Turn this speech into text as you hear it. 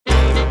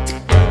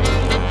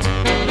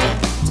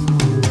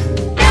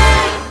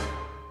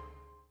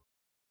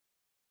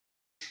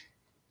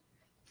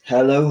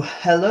Hello,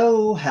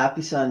 hello,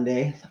 happy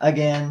Sunday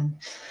again.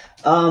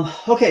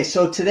 Okay,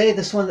 so today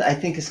this one I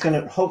think is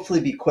going to hopefully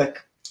be quick,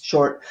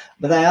 short,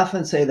 but I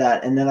often say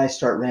that and then I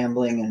start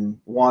rambling and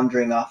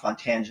wandering off on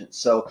tangents.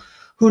 So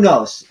who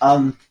knows?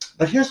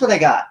 But here's what I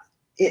got.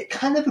 It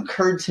kind of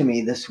occurred to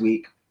me this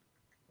week.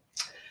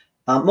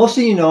 Most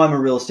of you know I'm a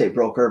real estate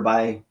broker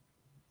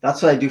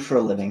that's what I do for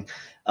a living.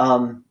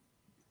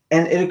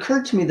 And it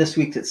occurred to me this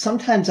week that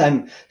sometimes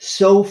I'm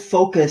so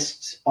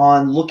focused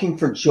on looking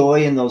for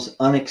joy in those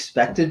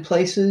unexpected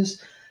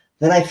places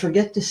that I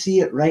forget to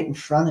see it right in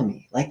front of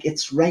me. Like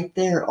it's right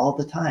there all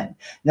the time.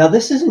 Now,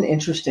 this is an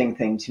interesting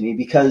thing to me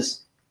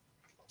because,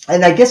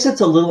 and I guess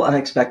it's a little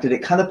unexpected.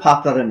 It kind of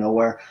popped out of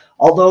nowhere.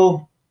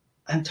 Although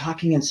I'm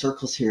talking in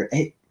circles here,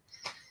 it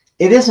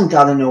isn't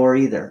out of nowhere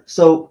either.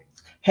 So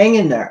hang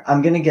in there.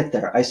 I'm going to get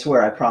there. I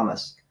swear, I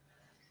promise.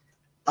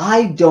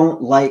 I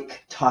don't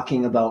like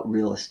talking about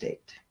real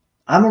estate.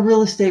 I'm a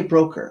real estate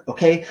broker,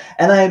 okay?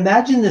 And I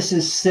imagine this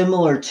is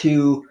similar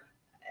to,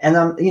 and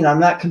I'm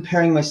not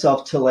comparing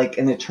myself to like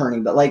an attorney,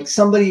 but like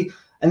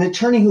an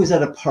attorney who's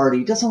at a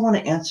party doesn't want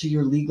to answer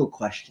your legal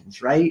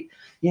questions, right?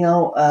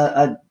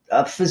 A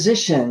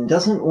physician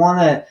doesn't want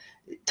to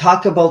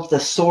talk about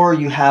the sore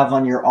you have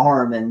on your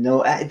arm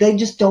they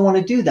just don't want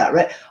to do that,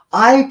 right?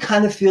 I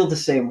kind of feel the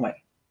same way.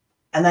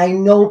 And I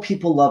know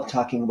people love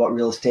talking about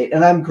real estate,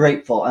 and I'm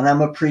grateful and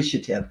I'm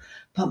appreciative,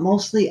 but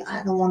mostly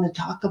I don't want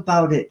to talk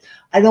about it.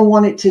 I don't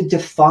want it to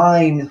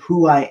define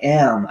who I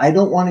am. I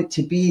don't want it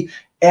to be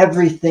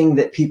everything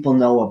that people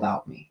know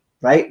about me,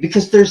 right?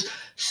 Because there's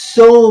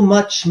so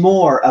much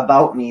more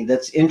about me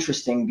that's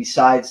interesting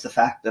besides the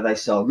fact that I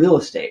sell real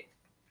estate.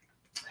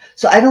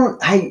 So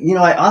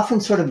I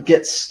often sort of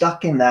get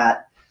stuck in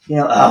that,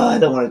 I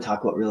don't want to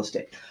talk about real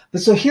estate.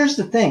 But so here's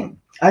the thing.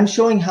 I'm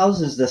showing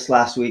houses this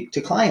last week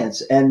to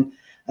clients, and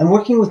I'm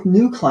working with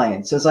new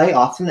clients, as I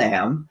often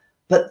am.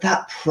 But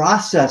that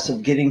process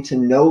of getting to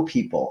know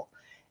people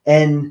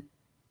and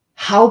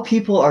how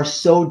people are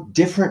so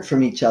different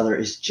from each other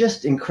is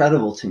just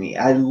incredible to me.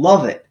 I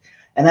love it.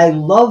 And I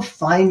love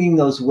finding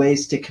those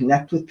ways to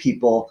connect with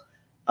people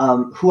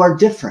who are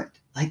different.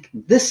 Like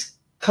this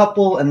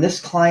couple and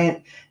this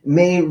client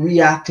may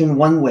react in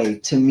one way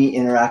to me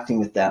interacting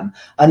with them.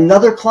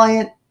 Another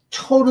client,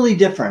 totally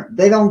different.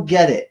 They don't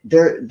get it.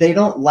 They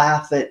don't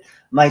laugh at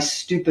my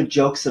stupid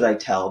jokes that I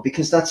tell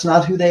because that's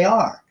not who they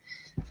are.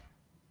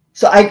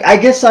 So I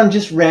guess I'm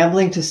just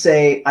rambling to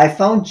say I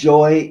found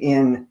joy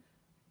in,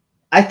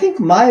 I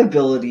think, my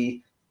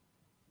ability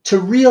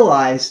to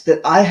realize that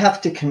I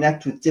have to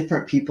connect with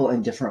different people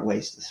in different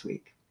ways this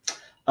week.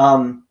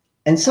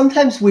 And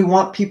sometimes we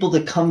want people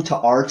to come to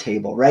our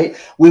table, right?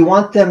 We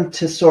want them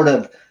to sort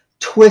of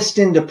twist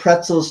into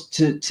pretzels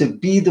to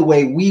be the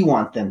way we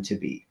want them to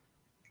be.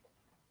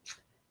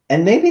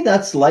 And maybe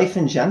that's life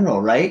in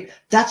general, right?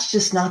 That's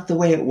just not the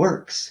way it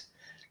works.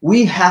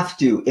 We have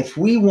to, if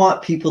we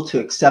want people to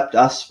accept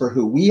us for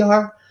who we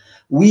are,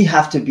 we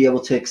have to be able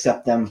to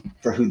accept them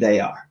for who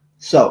they are.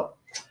 So,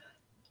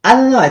 I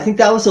don't know. I think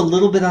that was a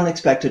little bit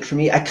unexpected for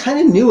me. I kind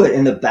of knew it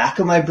in the back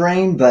of my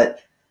brain, but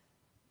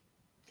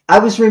I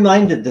was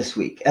reminded this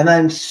week, and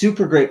I'm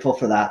super grateful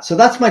for that. So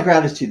that's my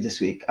gratitude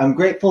this week. I'm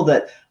grateful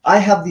that I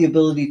have the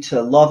ability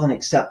to love and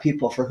accept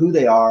people for who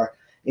they are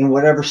in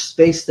whatever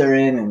space they're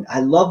in. And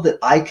I love that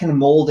I can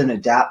mold and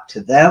adapt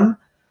to them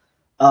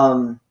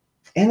and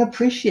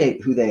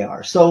appreciate who they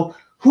are. So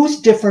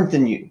who's different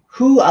than you?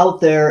 Who out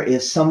there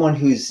is someone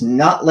who's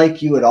not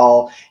like you at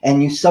all,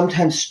 and you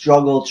sometimes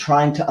struggle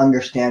trying to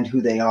understand who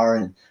they are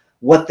and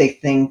what they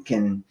think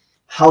and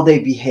how they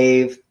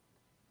behave?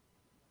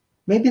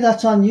 Maybe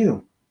that's on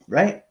you,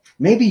 right?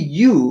 Maybe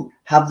you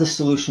have the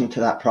solution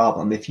to that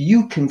problem if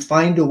you can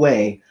find a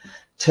way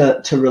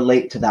to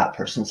relate to that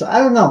person. So I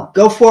don't know.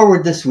 Go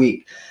forward this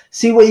week.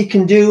 See what you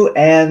can do.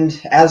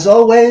 And as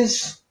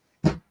always,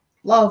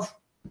 love.